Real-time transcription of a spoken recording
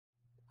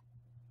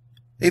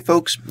Hey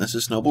folks, this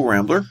is Noble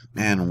Rambler,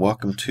 and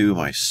welcome to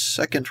my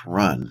second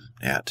run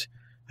at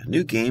a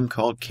new game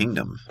called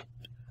Kingdom.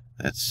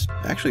 That's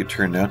actually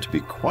turned out to be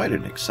quite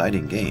an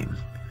exciting game.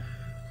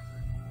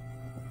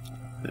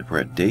 We're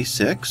at day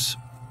 6.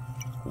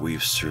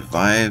 We've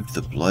survived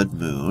the Blood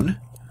Moon.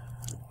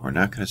 We're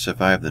not going to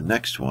survive the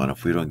next one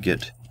if we don't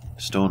get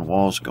stone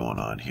walls going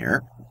on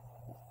here.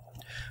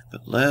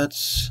 But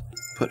let's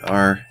put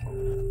our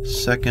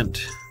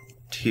second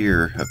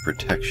tier of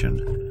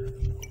protection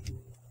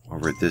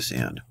over at this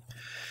end.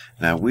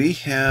 Now we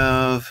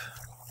have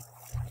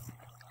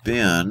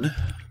been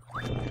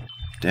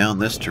down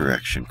this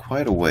direction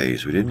quite a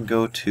ways. We didn't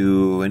go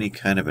to any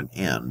kind of an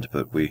end,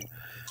 but we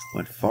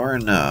went far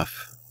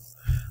enough.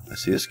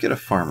 Let's see, let's get a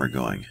farmer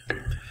going.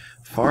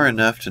 Far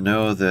enough to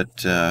know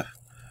that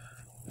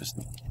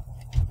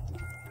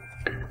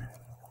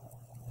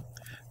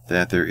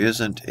that there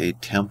isn't a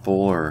temple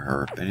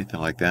or anything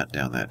like that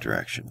down that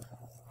direction.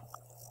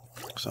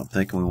 So I'm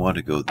thinking we want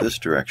to go this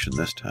direction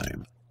this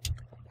time.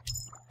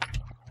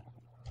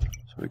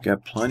 So we've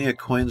got plenty of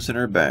coins in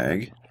our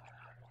bag.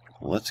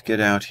 Let's get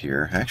out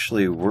here.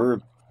 Actually, we're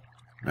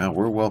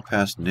well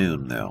past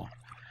noon though.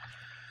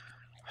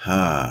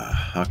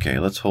 Okay,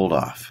 let's hold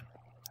off.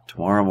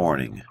 Tomorrow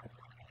morning,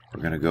 we're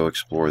going to go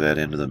explore that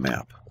end of the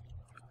map.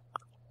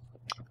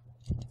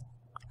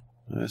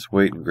 Let's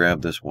wait and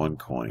grab this one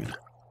coin.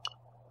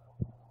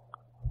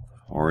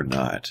 Or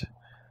not.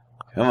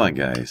 Come on,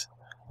 guys.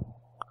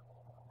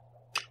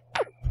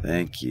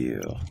 Thank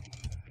you.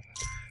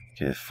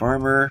 Okay,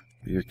 farmer,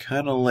 you're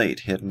kind of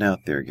late heading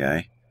out there,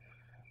 guy.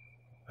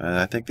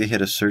 I think they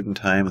hit a certain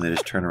time and they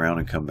just turn around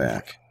and come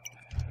back.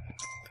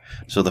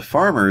 So the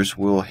farmers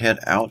will head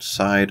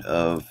outside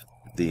of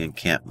the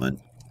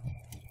encampment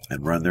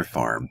and run their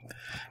farm,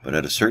 but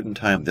at a certain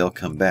time they'll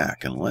come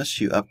back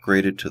unless you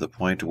upgrade it to the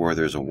point where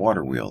there's a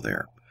water wheel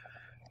there.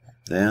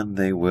 Then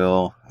they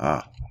will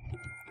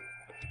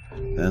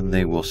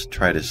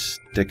try to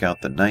stick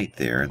out the night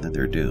there, and then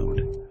they're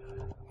doomed.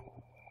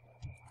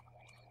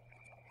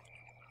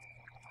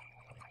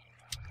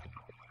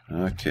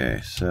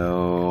 Okay,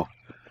 so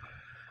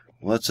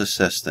let's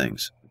assess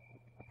things.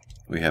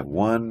 We have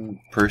one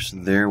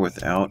person there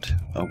without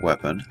a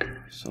weapon,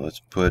 so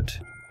let's put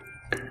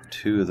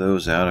 2 of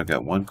those out. I've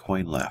got 1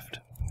 coin left.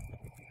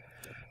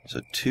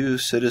 So 2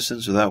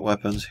 citizens without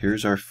weapons.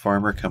 Here's our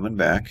farmer coming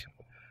back.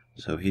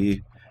 So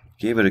he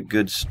gave it a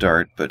good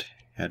start, but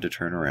had to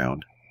turn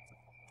around.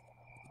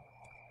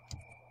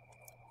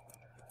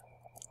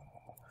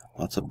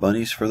 Lots of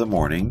bunnies for the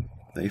morning.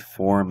 They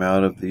form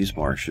out of these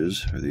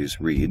marshes, or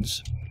these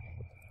reeds.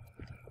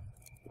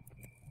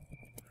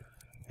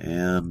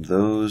 And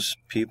those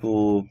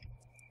people...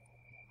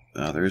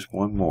 there's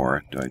one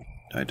more.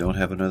 I don't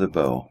have another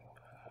bow.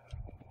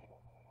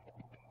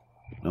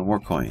 No more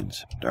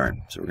coins.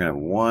 Darn. So we're going to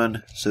have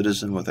 1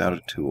 citizen without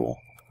a tool.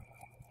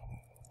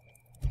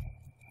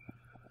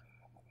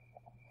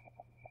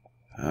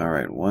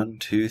 Alright, 1,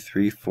 2,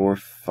 3, 4,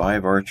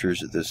 5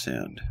 archers at this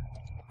end.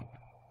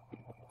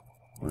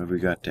 What have we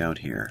got down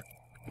here?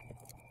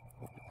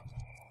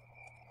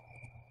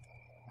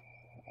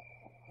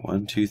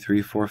 1, 2,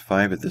 3, 4,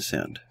 5 at this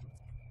end.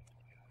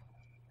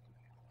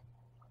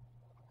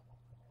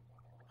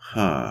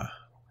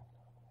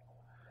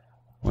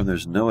 When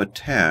there's no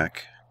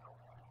attack,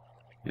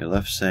 you're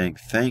left saying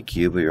thank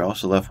you, but you're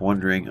also left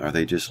wondering, are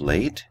they just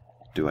late?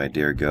 Do I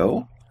dare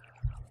go?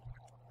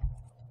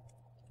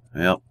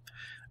 Well,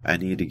 I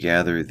need to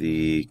gather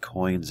the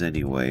coins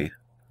anyway,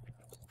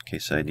 in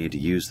case I need to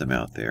use them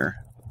out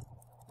there.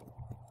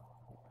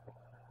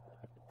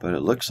 But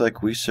it looks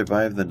like we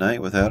survived the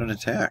night without an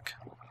attack.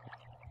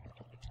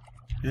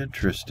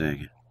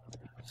 Interesting.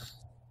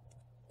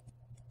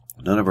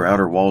 None of our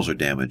outer walls are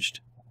damaged.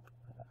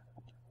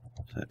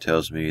 So that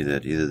tells me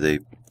that either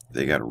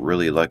they got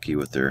really lucky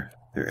with their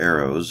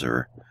arrows,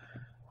 or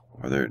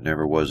there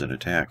never was an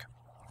attack.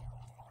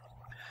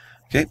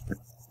 Okay.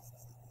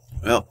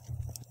 Well,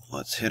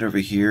 let's head over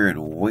here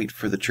and wait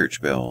for the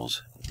church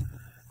bells.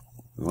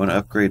 We want to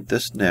upgrade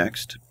this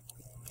next,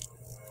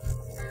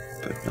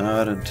 but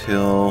not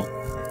until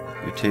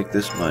we take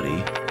this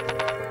money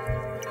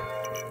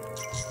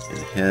and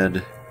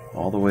head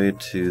all the way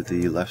to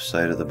the left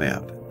side of the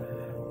map.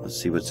 Let's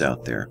see what's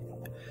out there.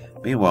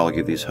 Meanwhile, I'll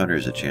give these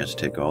hunters a chance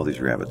to take all these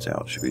rabbits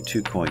out. Should be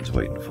 2 coins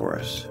waiting for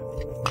us.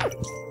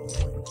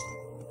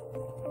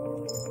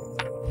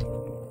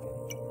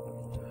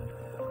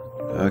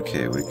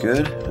 Okay, we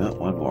good? Oh,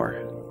 1 more.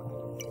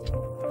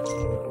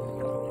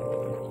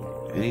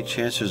 Any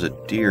chance there's a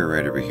deer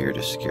right over here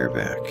to scare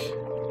back?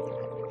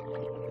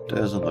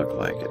 Doesn't look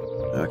like it.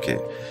 Okay,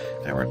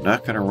 now we're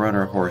not going to run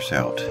our horse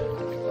out.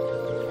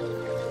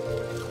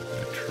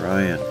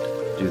 Try and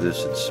do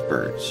this in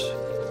spurts.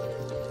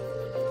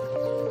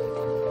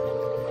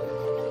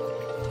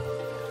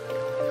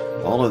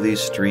 All of these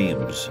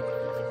streams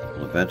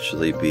will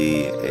eventually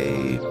be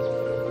a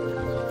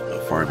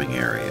farming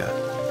area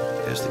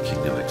as the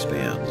kingdom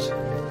expands.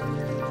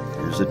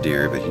 Here's a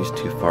deer, but he's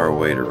too far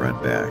away to run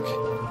back.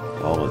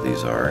 All of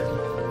these are.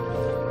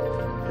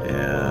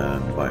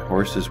 And my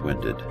horse is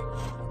winded.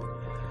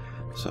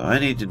 So I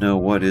need to know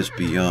what is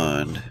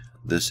beyond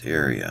this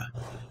area.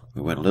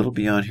 We went a little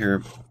beyond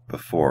here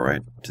before,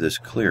 right, to this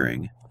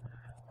clearing,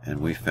 and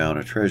we found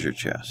a treasure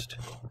chest.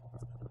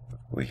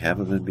 We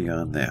haven't been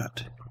beyond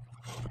that.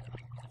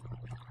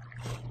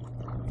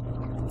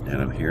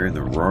 And I'm hearing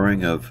the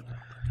roaring of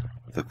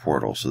the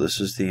portal, so this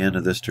is the end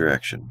of this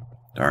direction.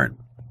 Darn.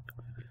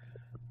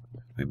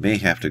 We may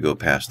have to go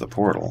past the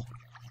portal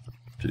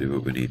to do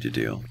what we need to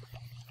do.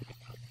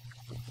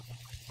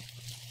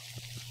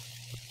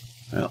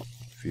 Well,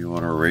 if you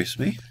want to erase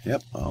me,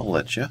 yep, I'll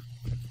let you.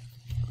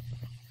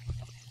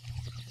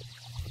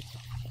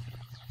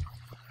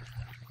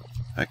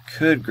 I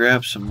could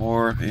grab some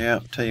more. Yeah,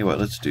 tell you what,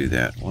 let's do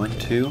that. 1,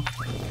 2.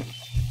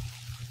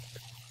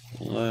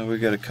 Well, we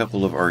got a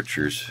couple of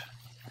archers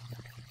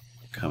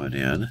coming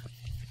in.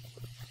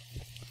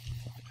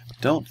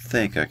 Don't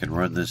think I can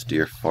run this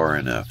deer far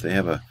enough. They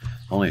have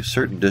only a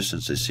certain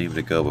distance they seem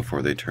to go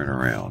before they turn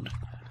around.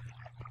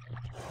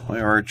 My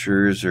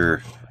archers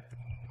are,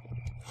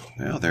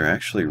 well, they're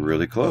actually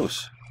really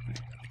close.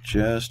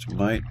 Just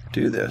might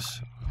do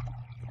this.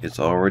 It's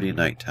already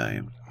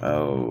nighttime.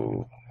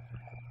 Oh,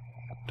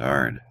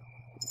 darn.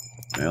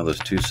 Well, those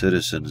 2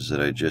 citizens that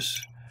I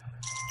just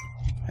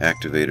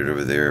activated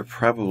over there are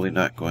probably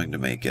not going to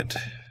make it.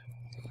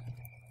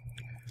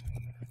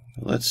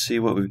 Let's see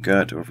what we've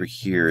got over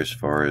here as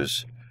far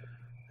as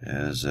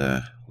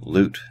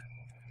loot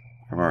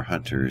from our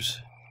hunters.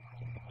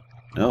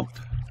 Nope,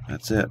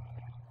 that's it.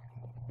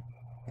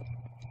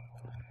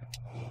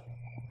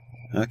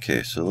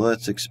 Okay, so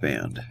let's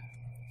expand.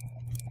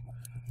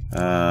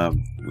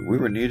 We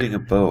were needing a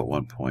bow at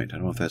one point. I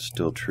don't know if that's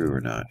still true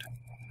or not.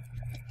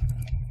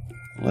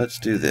 Let's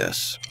do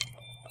this.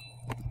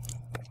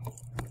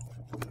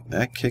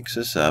 That kicks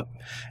us up.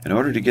 In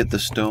order to get the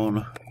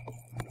stone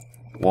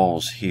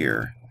walls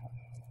here,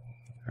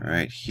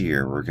 right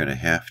here, we're going to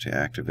have to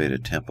activate a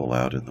temple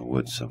out in the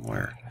woods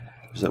somewhere.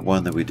 There's that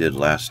one that we did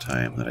last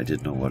time that I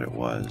didn't know what it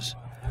was.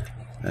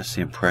 That's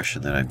the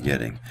impression that I'm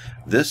getting.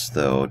 This,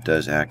 though,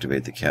 does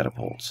activate the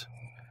catapults.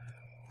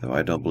 Though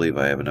I don't believe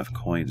I have enough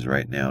coins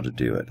right now to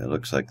do it. It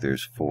looks like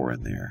there's 4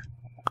 in there.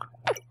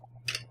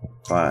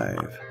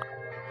 5.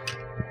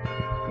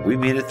 We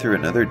made it through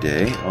another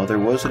day. Oh, there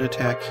was an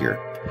attack here.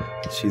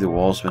 See, the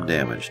wall's been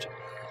damaged.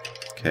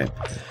 Okay,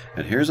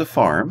 and here's a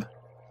farm.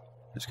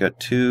 It's got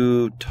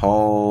 2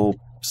 tall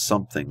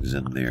somethings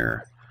in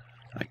there,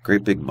 like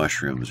great big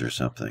mushrooms or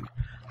something.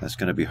 That's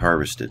going to be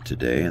harvested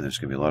today, and there's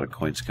going to be a lot of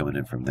coins coming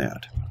in from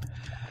that.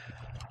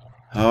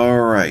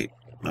 Alright,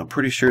 I'm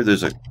pretty sure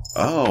there's a...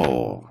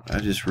 Oh, I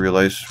just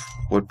realized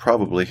what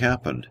probably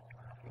happened.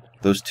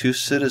 Those 2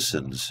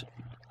 citizens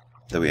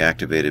that we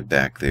activated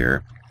back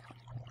there,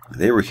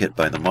 they were hit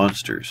by the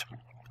monsters.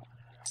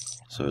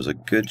 So there's a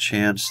good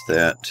chance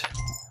that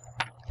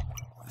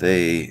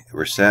they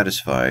were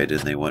satisfied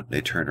and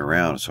they turned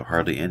around, so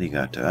hardly any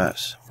got to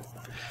us.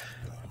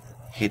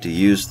 Hate to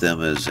use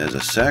them as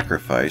a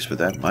sacrifice, but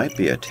that might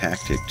be a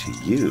tactic to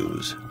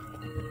use.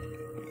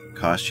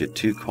 Cost you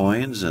 2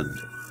 coins and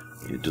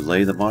you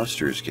delay the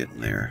monsters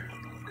getting there.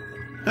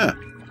 Huh.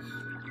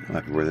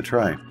 Might be worth a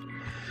try.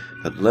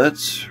 But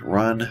let's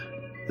run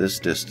this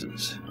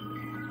distance.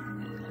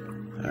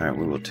 Alright,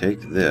 we will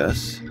take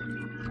this.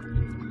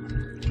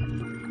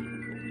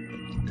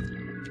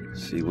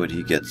 See what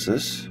he gets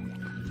us.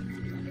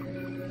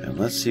 And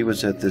let's see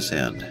what's at this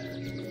end.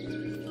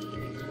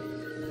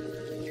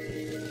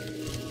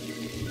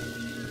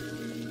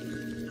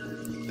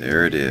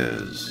 There it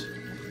is.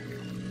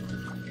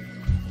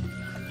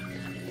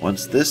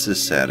 Once this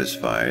is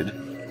satisfied,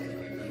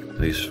 at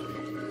least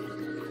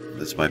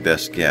that's my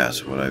best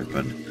guess, what I've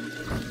been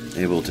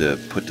able to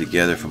put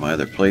together from my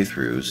other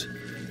playthroughs,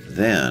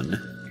 then,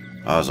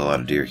 oh, there's a lot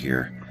of deer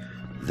here,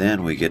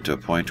 then we get to a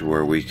point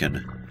where we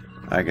can,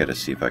 I gotta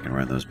see if I can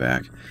run those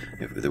back,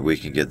 that we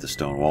can get the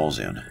stone walls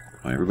in.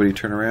 Everybody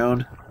turn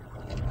around.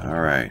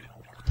 Alright.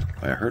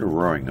 I heard a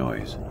roaring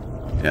noise.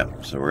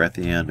 Yep, so we're at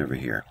the end over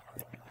here.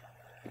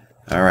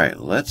 Alright,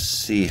 let's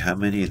see how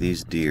many of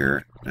these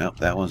deer... Nope,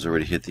 that one's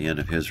already hit the end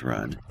of his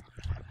run.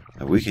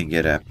 That we can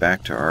get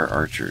back to our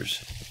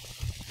archers.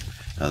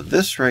 Now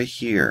this right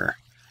here,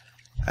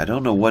 I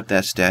don't know what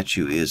that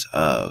statue is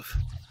of,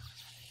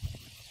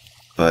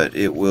 but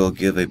it will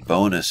give a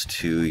bonus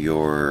to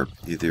your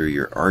either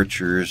your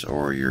archers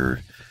or your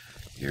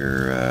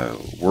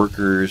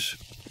workers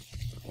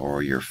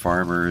or your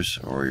farmers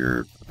or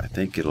your... I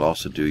think it'll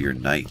also do your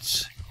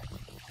knights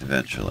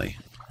eventually.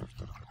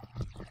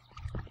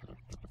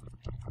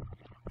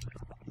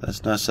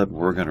 That's not something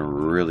we're going to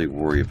really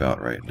worry about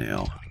right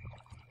now.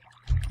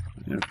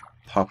 I'm going to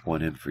pop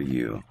one in for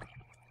you.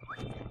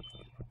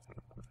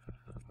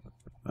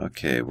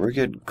 Okay, we're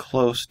getting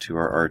close to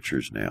our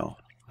archers now.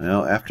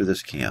 Now, after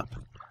this camp.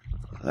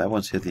 That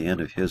one's hit the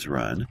end of his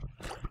run.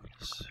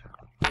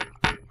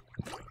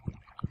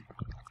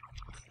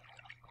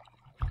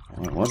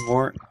 One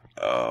more.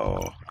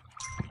 Oh.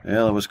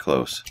 Well, it was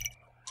close.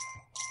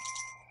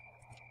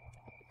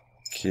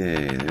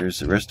 Okay, there's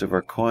the rest of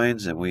our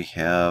coins, and we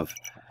have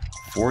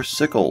 4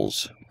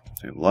 sickles.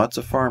 So we have lots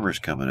of farmers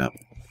coming up.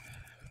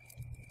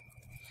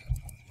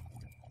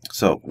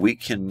 So we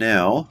can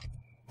now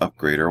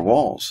upgrade our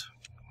walls.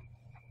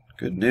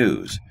 Good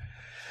news.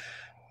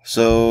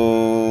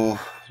 So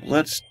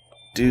let's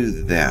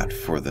do that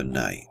for the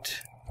night.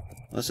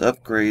 Let's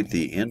upgrade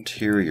the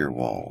interior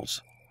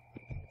walls.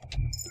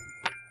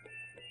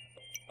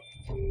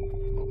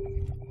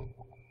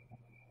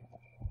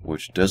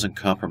 Which doesn't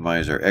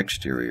compromise our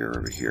exterior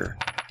over here.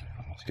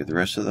 Let's get the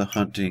rest of the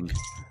hunting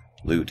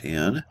loot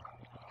in.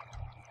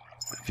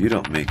 If you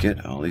don't make it,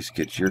 I'll at least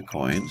get your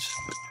coins.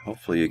 But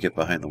hopefully you get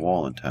behind the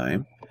wall in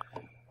time.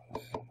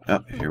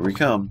 Oh, here we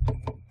come.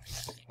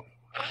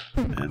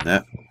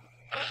 And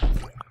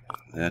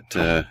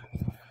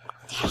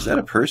is that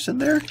a person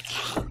there?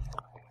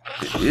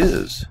 It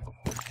is.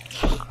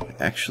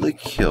 It actually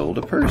killed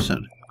a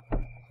person.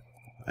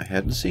 I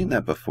hadn't seen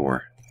that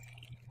before.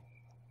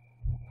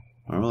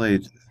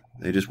 Normally,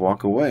 they just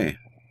walk away.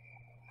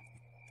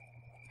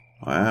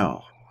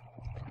 Wow.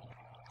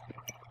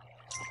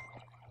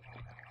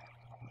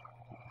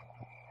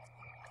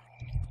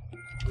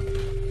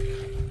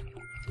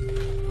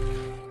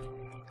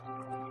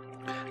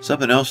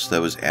 Something else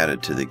that was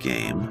added to the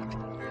game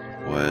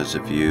was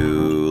if you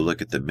look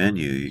at the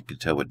menu, you can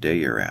tell what day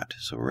you're at.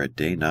 So we're at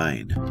day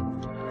 9.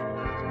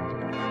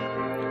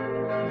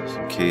 Just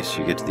in case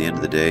you get to the end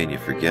of the day and you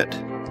forget.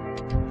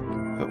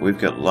 But we've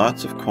got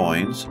lots of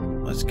coins.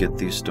 Let's get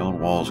these stone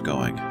walls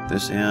going.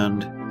 This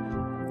end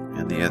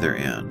and the other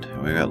end.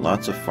 And we've got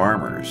lots of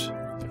farmers,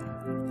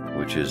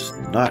 which is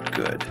not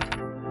good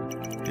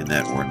in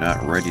that we're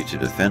not ready to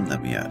defend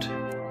them yet.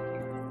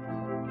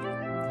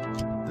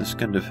 This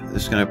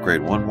can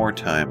upgrade one more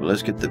time, but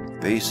let's get the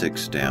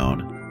basics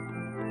down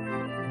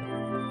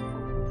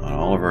on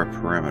all of our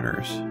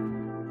perimeters.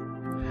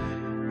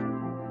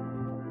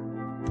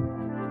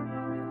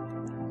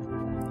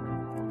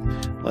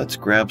 Let's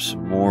grab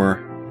some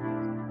more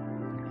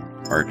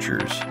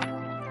archers.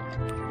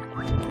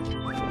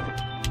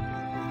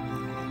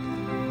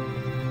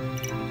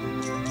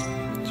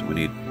 So we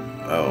need...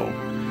 oh.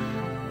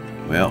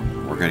 Well,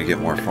 we're going to get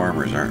more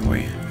farmers, aren't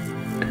we?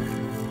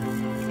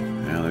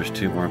 Now there's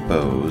 2 more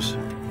bows.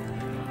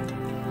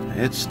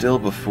 It's still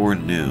before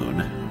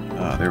noon.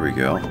 Ah, there we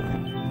go.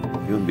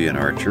 You'll be an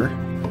archer.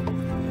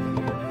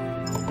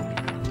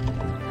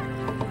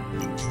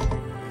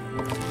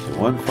 So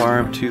 1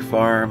 farm, 2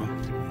 farm.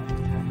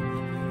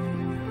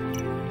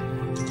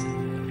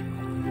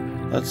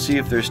 Let's see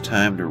if there's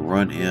time to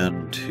run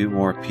in 2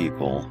 more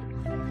people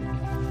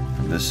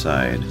from this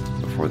side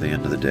before the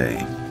end of the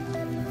day.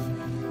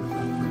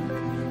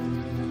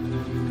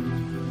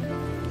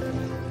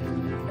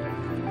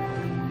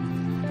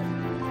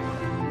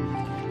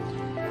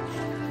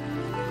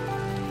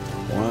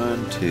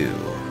 Two.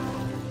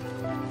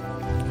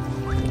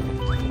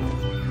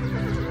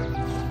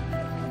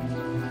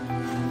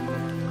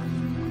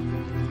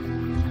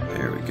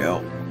 There we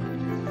go.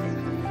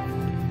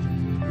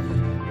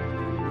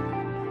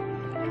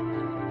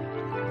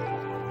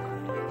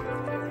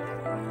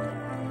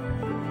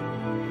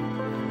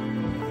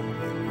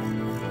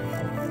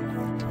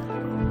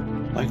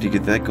 I'd like to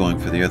get that going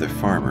for the other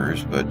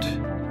farmers, but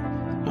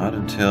not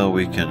until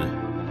we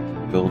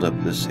can build up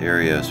this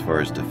area as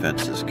far as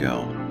defenses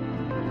go.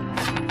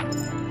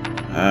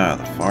 Ah,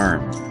 the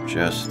farm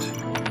just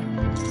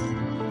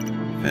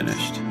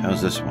finished.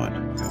 How's this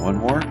one? Got 1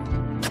 more?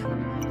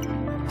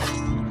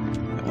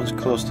 That one's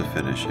close to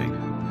finishing.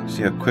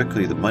 See how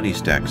quickly the money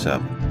stacks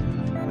up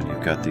when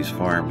you've got these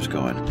farms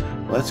going.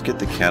 Let's get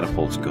the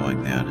catapults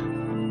going then.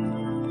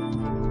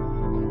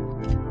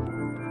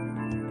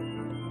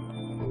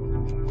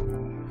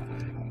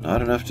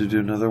 Not enough to do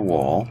another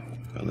wall,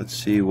 but let's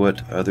see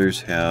what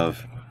others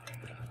have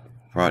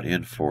brought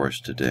in for us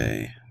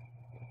today.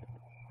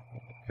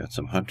 Got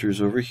some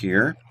hunters over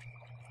here.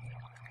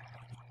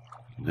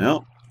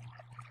 Nope.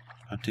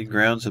 Hunting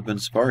grounds have been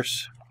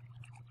sparse.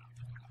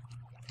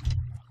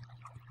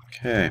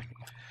 Okay.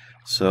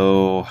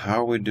 So, how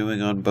are we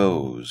doing on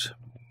bows?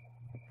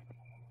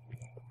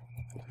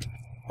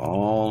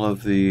 All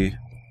of the...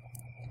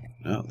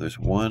 no, there's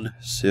 1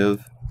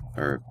 sieve,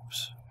 or...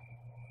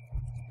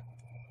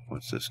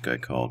 what's this guy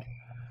called?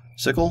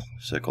 Sickle?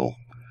 Sickle.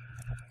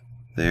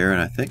 There,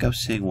 and I think I'm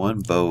seeing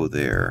 1 bow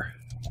there.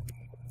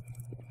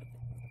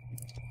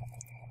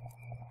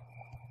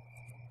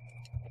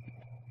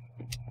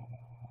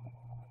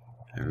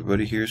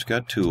 Everybody here's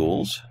got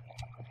tools.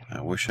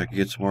 I wish I could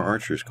get some more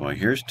archers going.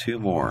 Here's 2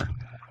 more.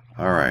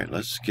 Alright,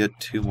 let's get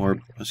 2 more.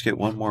 Let's get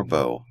 1 more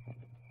bow.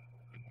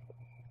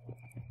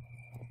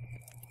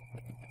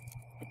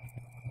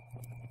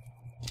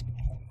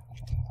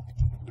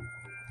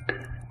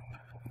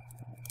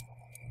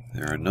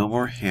 There are no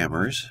more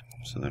hammers,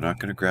 so they're not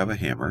going to grab a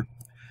hammer.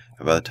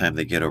 And by the time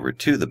they get over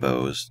to the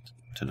bows,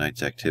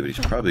 tonight's activity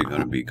is probably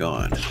going to be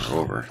gone or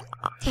over.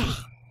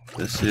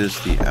 This is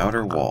the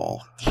outer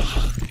wall.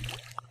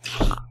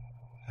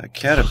 A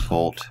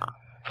catapult,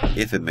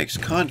 if it makes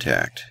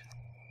contact,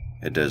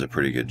 it does a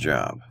pretty good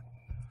job.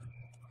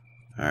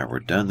 Alright,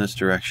 we're done this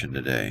direction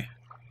today.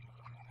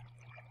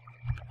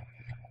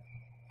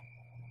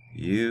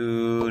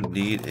 You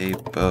need a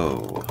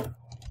bow.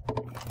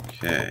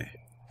 Okay.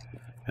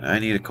 And I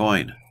need a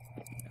coin.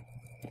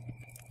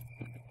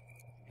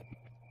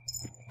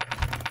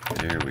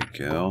 There we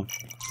go.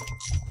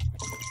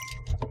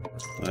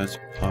 Let's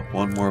pop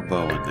one more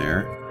bow in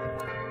there.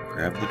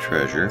 Grab the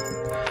treasure.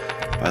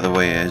 By the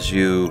way, as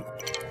you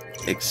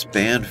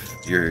expand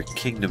your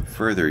kingdom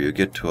further, you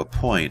get to a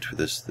point for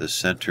this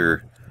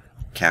center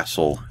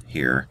castle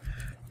here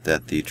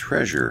that the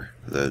treasure,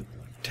 the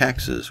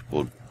taxes,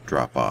 will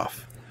drop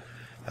off.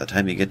 By the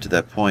time you get to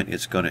that point,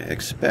 it's going to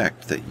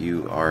expect that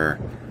you are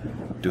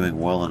doing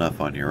well enough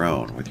on your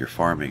own with your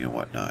farming and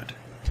whatnot.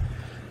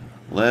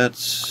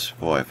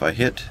 Boy, if I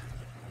hit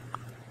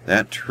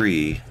that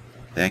tree,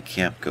 that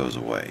camp goes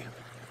away.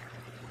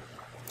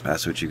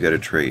 That's what you got to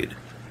trade.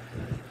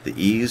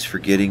 The ease for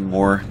getting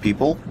more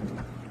people,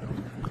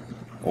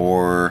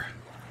 or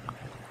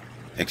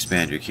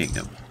expand your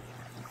kingdom.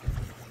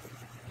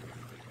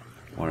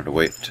 Wanted to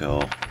wait till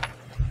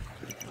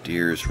the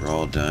deers were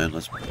all done.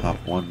 Let's pop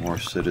one more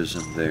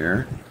citizen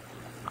there.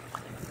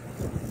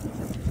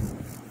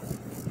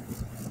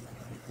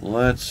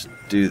 Let's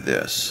do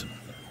this.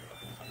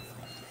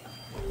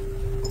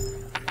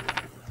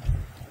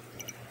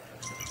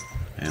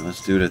 And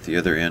let's do it at the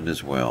other end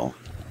as well.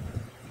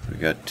 We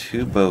got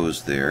 2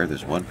 bows there.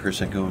 There's one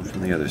person going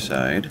from the other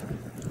side.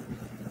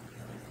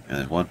 And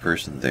there's one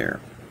person there.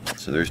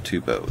 So there's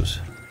 2 bows.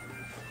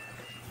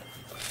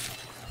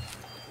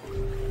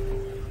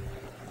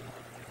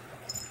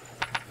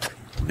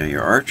 Now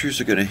your archers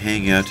are going to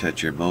hang out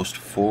at your most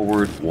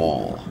forward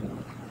wall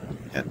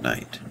at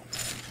night.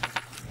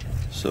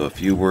 So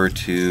if you were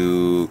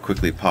to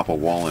quickly pop a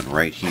wall in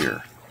right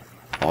here,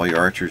 all your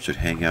archers would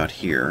hang out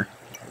here,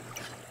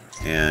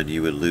 and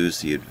you would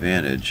lose the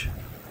advantage.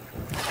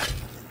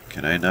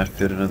 Can I not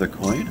fit another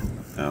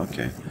coin? Oh,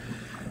 okay.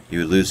 You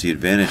would lose the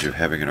advantage of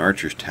having an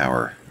archer's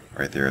tower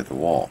right there at the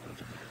wall.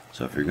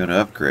 So if you're going to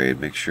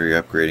upgrade, make sure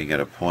you're upgrading at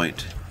a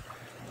point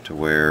to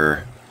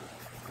where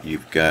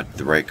you've got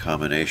the right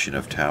combination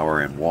of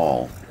tower and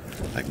wall.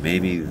 Like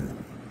maybe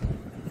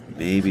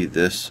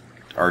this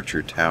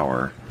archer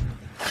tower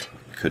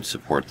could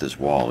support this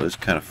wall. It's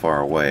kind of far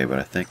away, but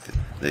I think that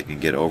they can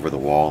get over the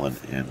wall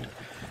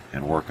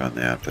and work on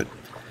that. But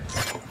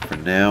for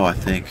now, I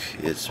think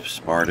it's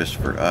smartest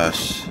for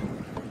us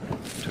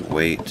to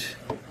wait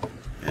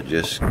and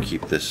just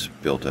keep this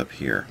built up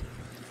here.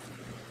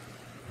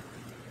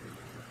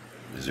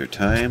 Is there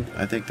time?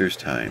 I think there's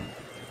time.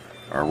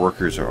 Our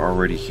workers are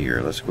already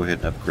here. Let's go ahead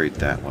and upgrade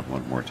that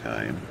one more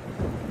time.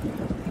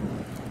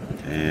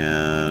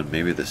 And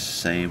maybe the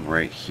same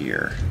right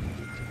here.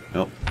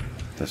 Nope,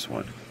 this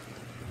one.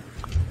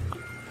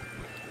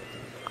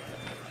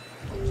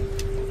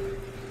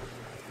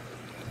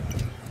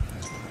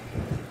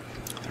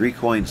 Three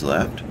coins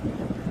left.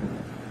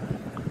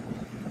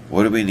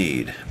 What do we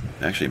need?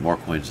 Actually, more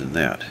coins than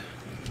that.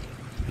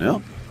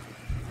 No.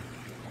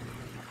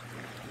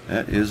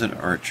 That is an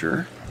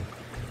archer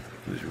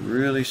who's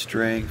really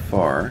straying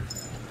far.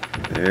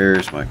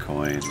 There's my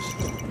coins.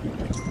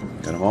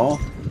 Got them all?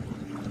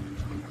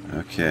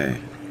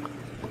 Okay.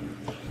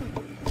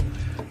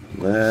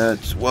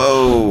 Let's...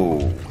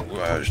 Whoa!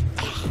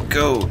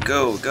 Go,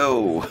 go,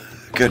 go!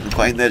 Couldn't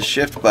find that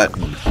shift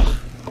button.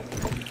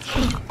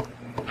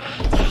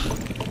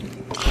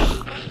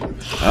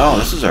 Oh,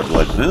 this is our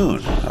blood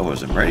moon. I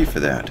wasn't ready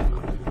for that.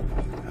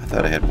 I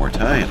thought I had more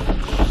time.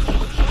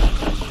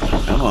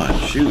 Come on,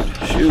 shoot,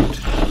 shoot.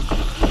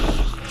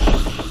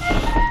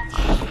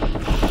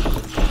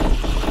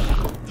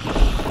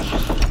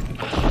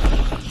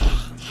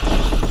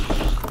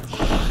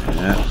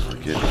 Yeah, we're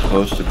getting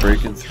close to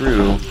breaking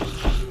through.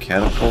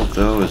 Catapult,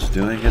 though, is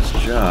doing its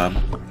job.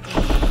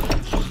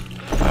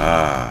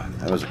 Ah,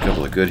 that was a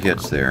couple of good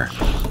hits there.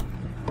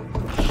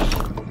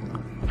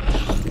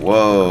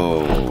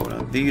 Whoa,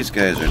 now these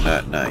guys are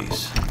not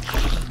nice.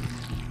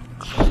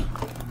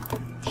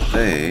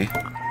 They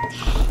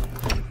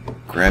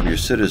grab your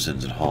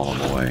citizens and haul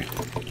them away.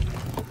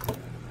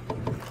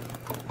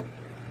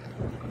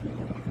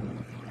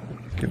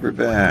 Give her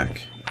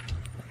back.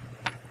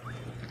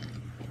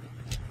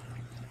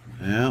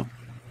 Yeah,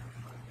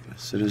 the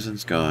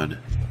citizen's gone.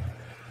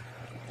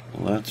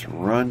 Let's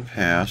run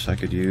past. I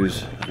could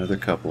use another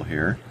couple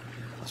here.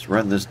 Let's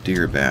run this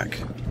deer back.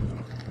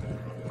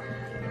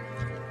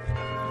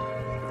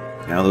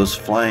 Now those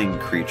flying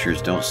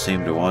creatures don't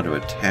seem to want to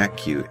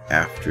attack you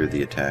after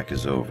the attack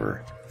is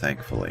over,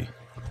 thankfully.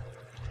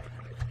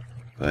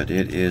 But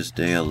it is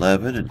day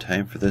 11 and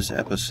time for this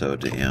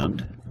episode to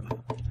end.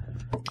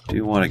 I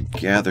do want to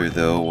gather,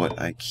 though,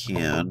 what I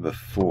can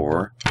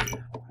before...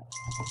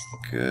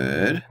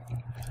 Good.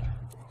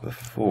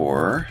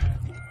 Before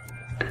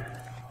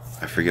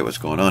I forget what's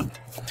going on.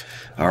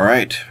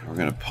 Alright, we're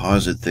going to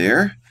pause it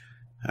there.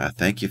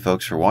 Thank you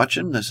folks for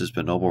watching. This has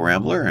been Noble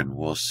Rambler, and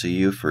we'll see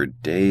you for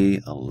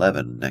day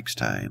 11 next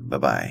time.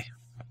 Bye-bye.